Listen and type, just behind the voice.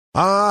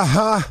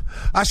I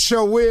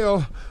sure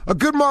will.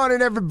 Good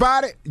morning,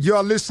 everybody.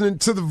 You're listening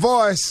to The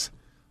Voice.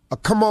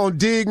 Come on,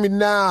 dig me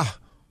now.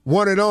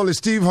 One and only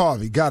Steve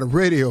Harvey got a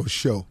radio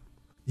show.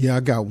 Yeah,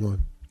 I got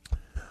one.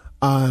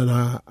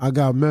 And I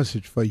got a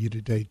message for you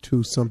today,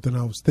 too, something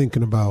I was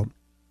thinking about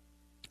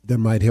that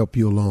might help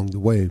you along the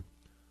way.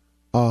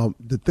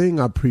 The thing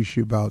I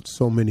appreciate about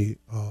so many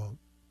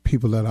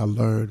people that I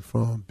learned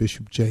from,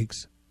 Bishop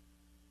Jakes,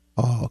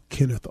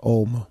 Kenneth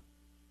Ulmer,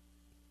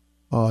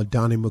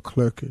 Donnie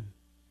McClurkin,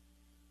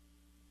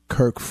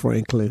 Kirk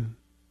Franklin,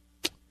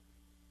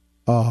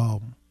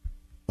 Joel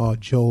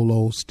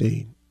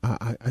Osteen.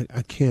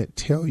 I can't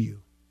tell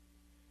you,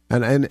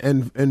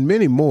 and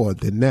many more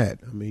than that.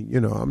 I mean,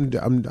 you know,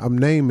 I'm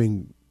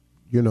naming,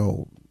 you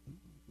know,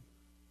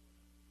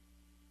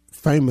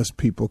 famous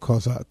people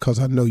because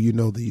I know you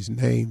know these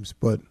names.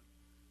 But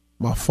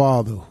my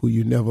father, who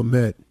you never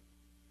met,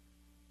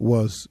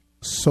 was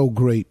so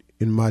great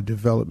in my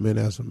development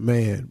as a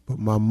man. But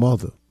my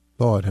mother,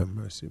 Lord have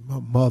mercy, my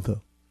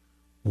mother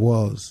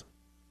was,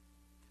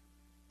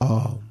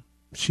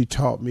 she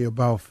taught me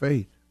about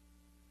faith.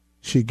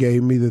 She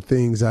gave me the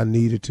things I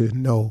needed to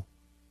know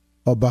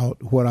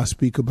about what I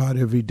speak about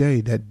every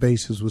day. That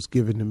basis was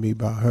given to me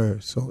by her.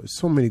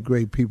 So many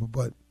great people.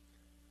 But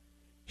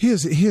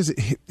here's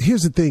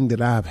the thing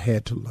that I've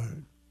had to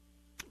learn.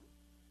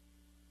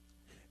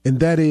 And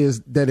that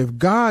is that if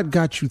God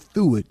got you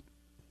through it,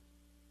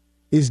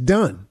 it's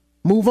done.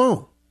 Move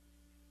on.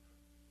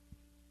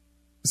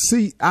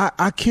 See,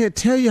 I can't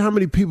tell you how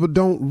many people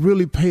don't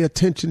really pay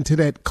attention to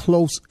that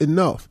close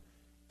enough.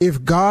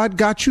 If God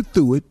got you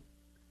through it,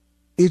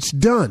 it's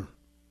done.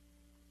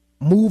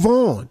 Move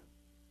on.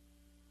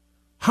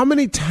 How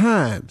many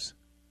times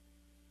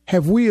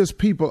have we as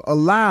people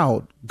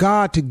allowed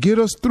God to get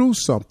us through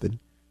something,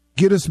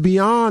 get us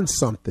beyond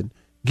something,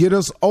 get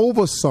us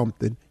over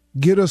something,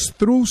 get us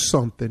through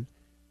something,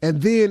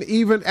 and then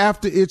even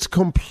after its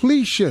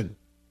completion,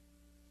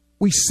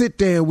 we sit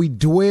there and we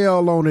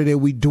dwell on it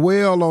and we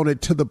dwell on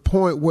it to the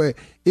point where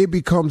it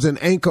becomes an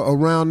anchor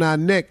around our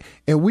neck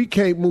and we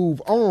can't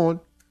move on.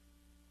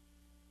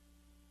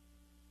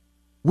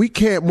 We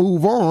can't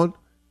move on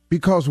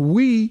because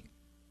we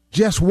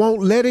just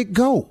won't let it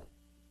go.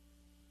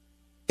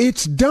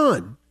 It's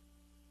done.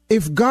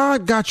 If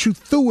God got you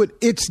through it,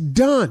 it's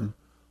done.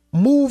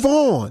 Move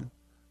on.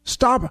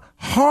 Stop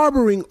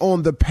harboring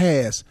on the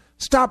past.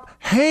 Stop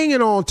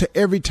hanging on to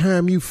every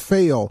time you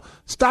fail.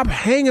 Stop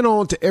hanging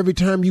on to every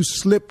time you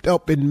slipped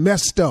up and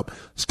messed up.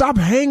 Stop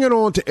hanging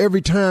on to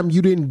every time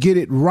you didn't get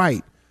it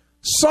right.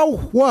 So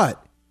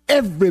what?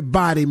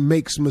 Everybody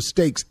makes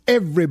mistakes.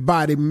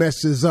 Everybody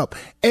messes up.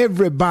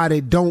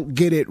 Everybody don't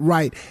get it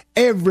right.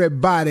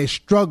 Everybody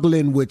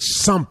struggling with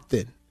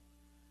something.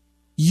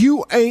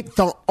 You ain't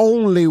the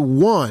only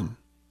one.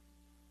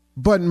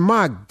 But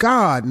my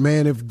God,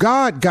 man, if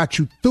God got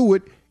you through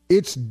it,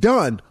 it's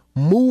done.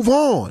 Move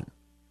on.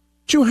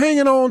 What you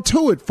hanging on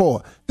to it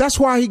for? That's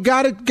why he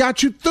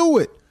got you through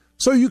it,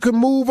 so you can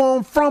move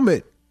on from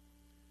it.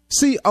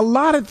 See, a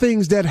lot of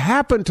things that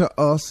happen to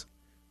us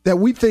that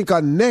we think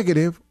are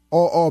negative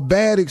or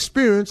bad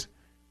experience,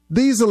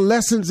 these are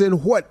lessons in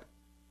what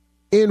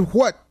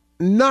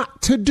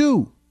not to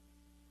do.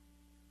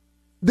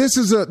 This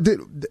is a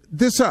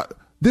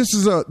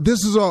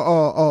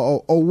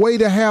way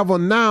to have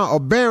a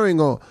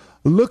bearing or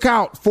look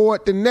out for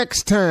it the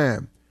next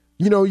time.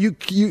 You know, you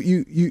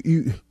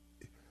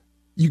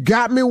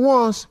got me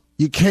once,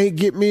 you can't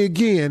get me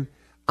again.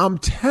 I'm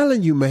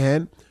telling you,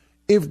 man,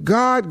 if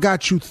God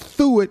got you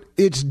through it,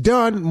 it's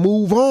done.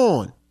 Move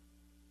on.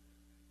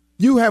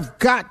 You have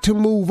got to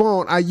move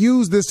on. I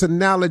use this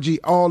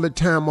analogy all the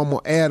time. I'm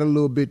going to add a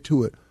little bit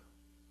to it.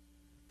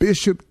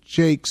 Bishop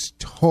Jakes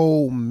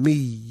told me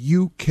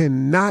you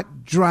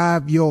cannot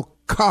drive your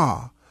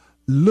car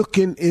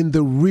looking in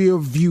the rear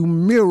view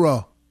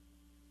mirror.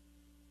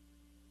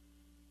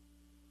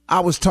 I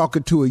was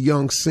talking to a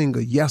young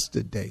singer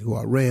yesterday who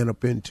I ran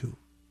up into.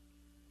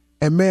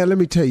 And man, let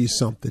me tell you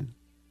something.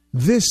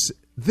 This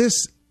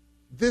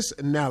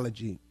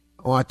analogy,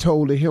 I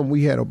told him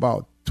we had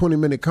about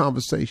 20-minute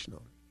conversation on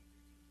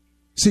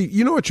it. See,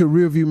 you know what your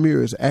rearview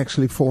mirror is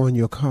actually for in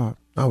your car?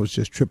 I was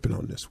just tripping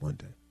on this one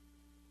day.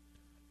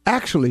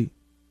 Actually,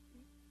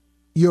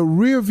 your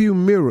rearview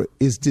mirror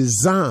is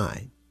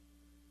designed,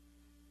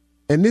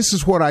 and this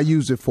is what I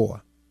use it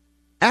for.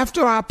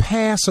 After I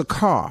pass a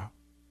car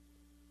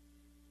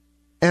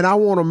and I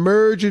want to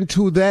merge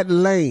into that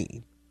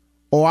lane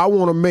or I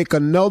want to make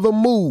another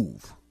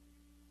move,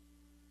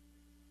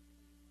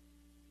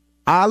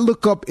 I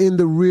look up in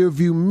the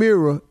rearview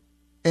mirror,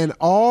 and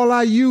all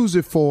I use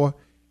it for,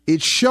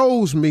 it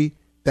shows me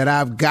that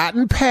I've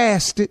gotten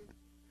past it.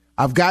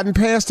 I've gotten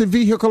past the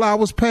vehicle I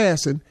was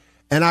passing,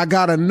 and I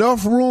got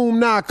enough room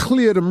now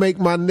clear to make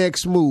my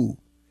next move.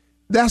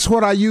 That's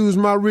what I use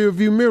my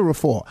rearview mirror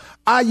for.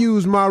 I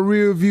use my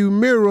rearview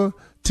mirror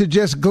to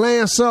just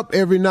glance up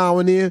every now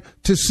and then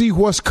to see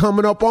what's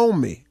coming up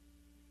on me.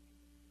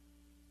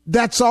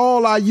 That's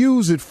all I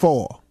use it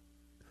for.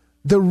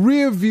 The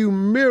rearview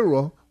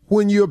mirror,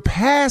 when you're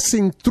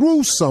passing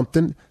through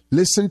something,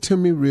 Listen to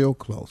me real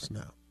close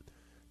now.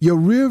 Your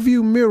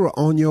rearview mirror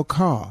on your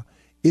car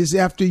is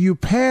after you're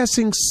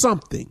passing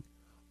something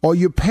or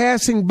you're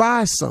passing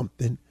by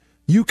something,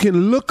 you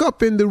can look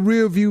up in the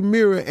rearview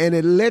mirror and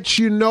it lets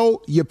you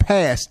know you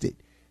passed it.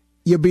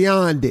 You're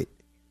beyond it.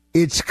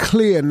 It's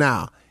clear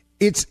now.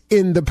 It's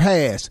in the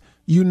past.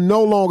 You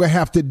no longer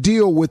have to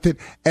deal with it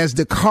as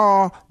the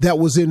car that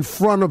was in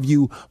front of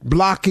you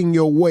blocking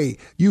your way.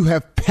 You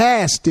have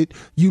passed it.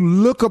 You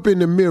look up in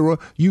the mirror.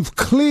 You've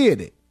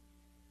cleared it.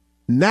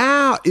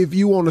 Now, if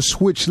you want to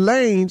switch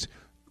lanes,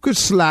 you could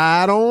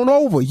slide on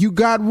over. You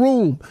got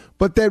room.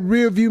 But that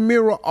rearview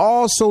mirror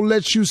also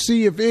lets you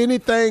see if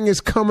anything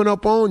is coming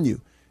up on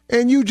you.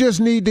 And you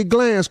just need to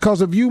glance,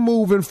 because if you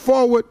moving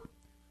forward,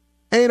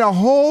 ain't a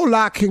whole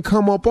lot can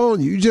come up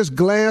on you. You just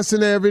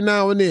glancing every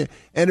now and then.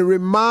 And it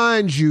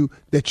reminds you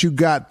that you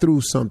got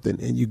through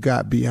something and you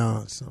got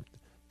beyond something.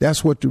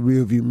 That's what the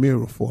rearview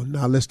mirror for.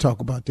 Now let's talk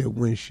about that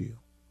windshield.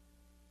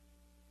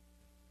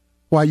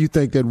 Why you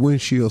think that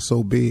windshield's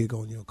so big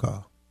on your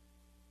car?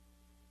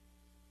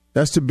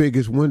 That's the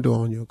biggest window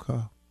on your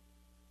car.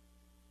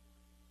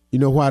 You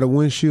know why the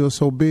windshield's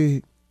so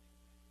big?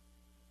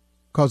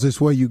 Because it's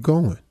where you're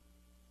going.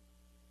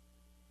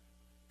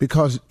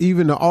 Because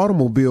even the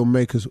automobile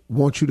makers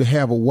want you to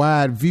have a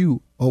wide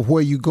view of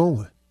where you're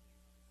going,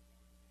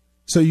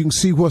 so you can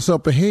see what's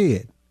up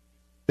ahead.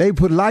 They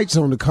put lights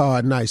on the car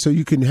at night so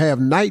you can have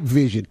night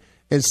vision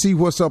and see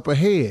what's up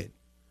ahead.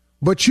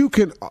 But you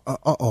can,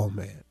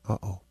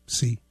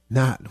 see,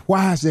 now,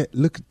 why is that?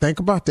 Look, think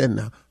about that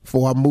now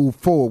before I move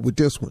forward with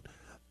this one.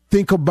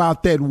 Think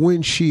about that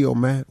windshield,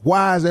 man.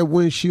 Why is that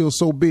windshield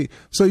so big?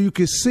 So you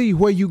can see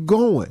where you're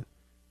going.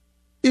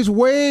 It's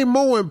way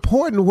more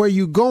important where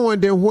you're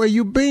going than where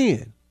you've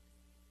been.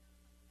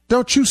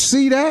 Don't you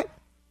see that?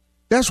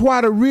 That's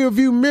why the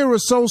rearview mirror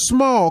is so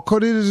small, because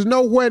it is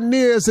nowhere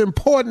near as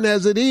important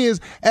as it is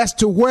as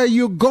to where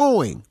you're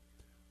going.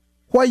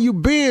 Where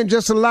you've been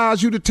just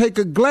allows you to take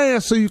a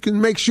glance so you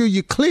can make sure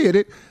you cleared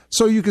it,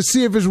 so you can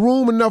see if it's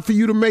room enough for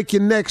you to make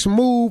your next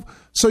move,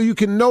 so you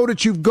can know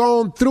that you've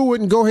gone through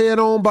it and go ahead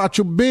on about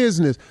your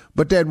business.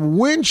 But that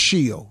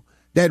windshield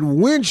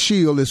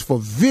is for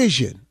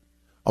vision.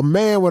 A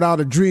man without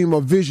a dream or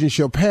vision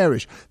shall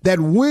perish. That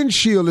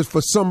windshield is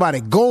for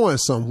somebody going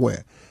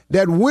somewhere.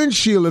 That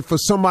windshield is for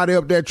somebody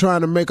up there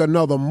trying to make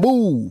another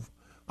move.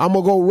 I'm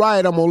going to go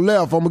right, I'm going to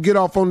left, I'm going to get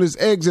off on this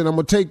exit, I'm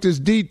going to take this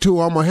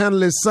detour, I'm going to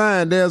handle this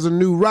sign, there's a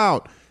new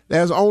route.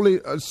 There's only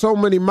so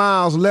many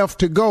miles left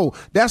to go.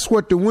 That's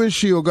what the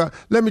windshield got.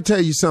 Let me tell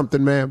you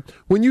something, man.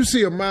 When you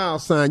see a mile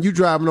sign, you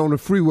driving on the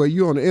freeway,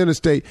 you on the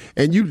interstate,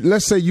 and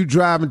let's say you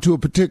driving to a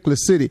particular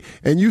city,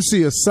 and you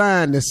see a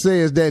sign that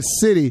says that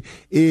city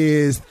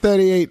is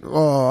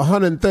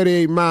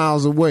 138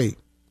 miles away.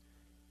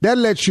 That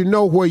lets you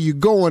know where you're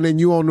going and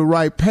you're on the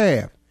right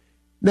path.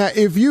 Now,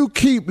 if you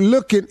keep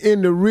looking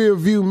in the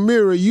rearview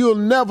mirror, you'll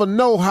never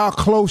know how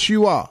close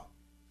you are.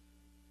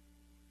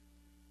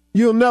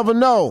 You'll never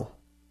know.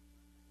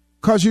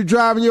 Because you're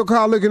driving your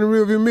car looking in the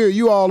rearview mirror.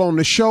 You all on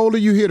the shoulder.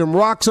 You hear them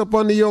rocks up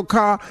under your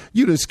car.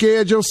 You done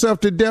scared yourself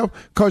to death.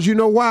 Because you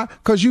know why?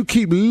 Because you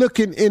keep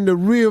looking in the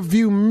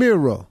rearview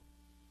mirror.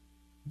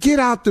 Get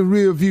out the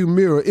rearview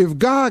mirror. If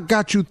God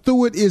got you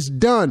through it, it's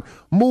done.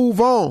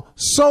 Move on.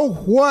 So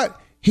what?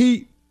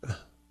 He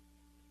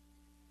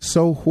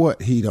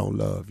don't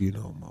love you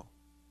no more.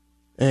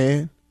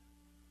 And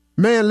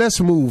man, let's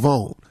move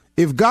on.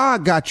 If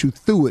God got you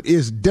through it,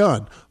 it's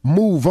done.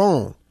 Move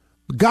on.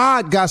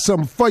 God got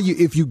something for you.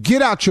 If you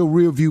get out your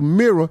rearview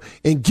mirror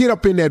and get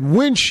up in that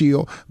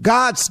windshield,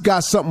 God's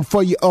got something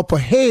for you up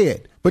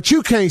ahead. But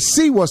you can't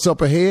see what's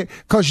up ahead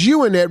because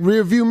you in that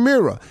rearview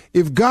mirror.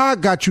 If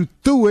God got you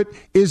through it,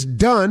 it's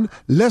done.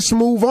 Let's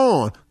move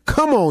on.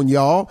 Come on,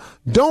 y'all.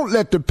 Don't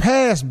let the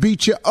past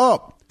beat you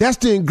up. That's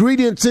the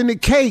ingredients in the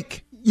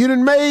cake. You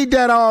done made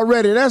that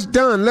already. That's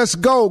done. Let's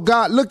go.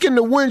 God, look in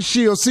the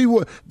windshield. See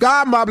what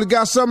God probably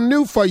got something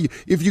new for you.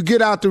 If you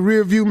get out the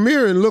rearview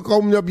mirror and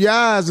open up your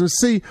eyes and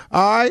see,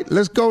 all right,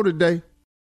 let's go today.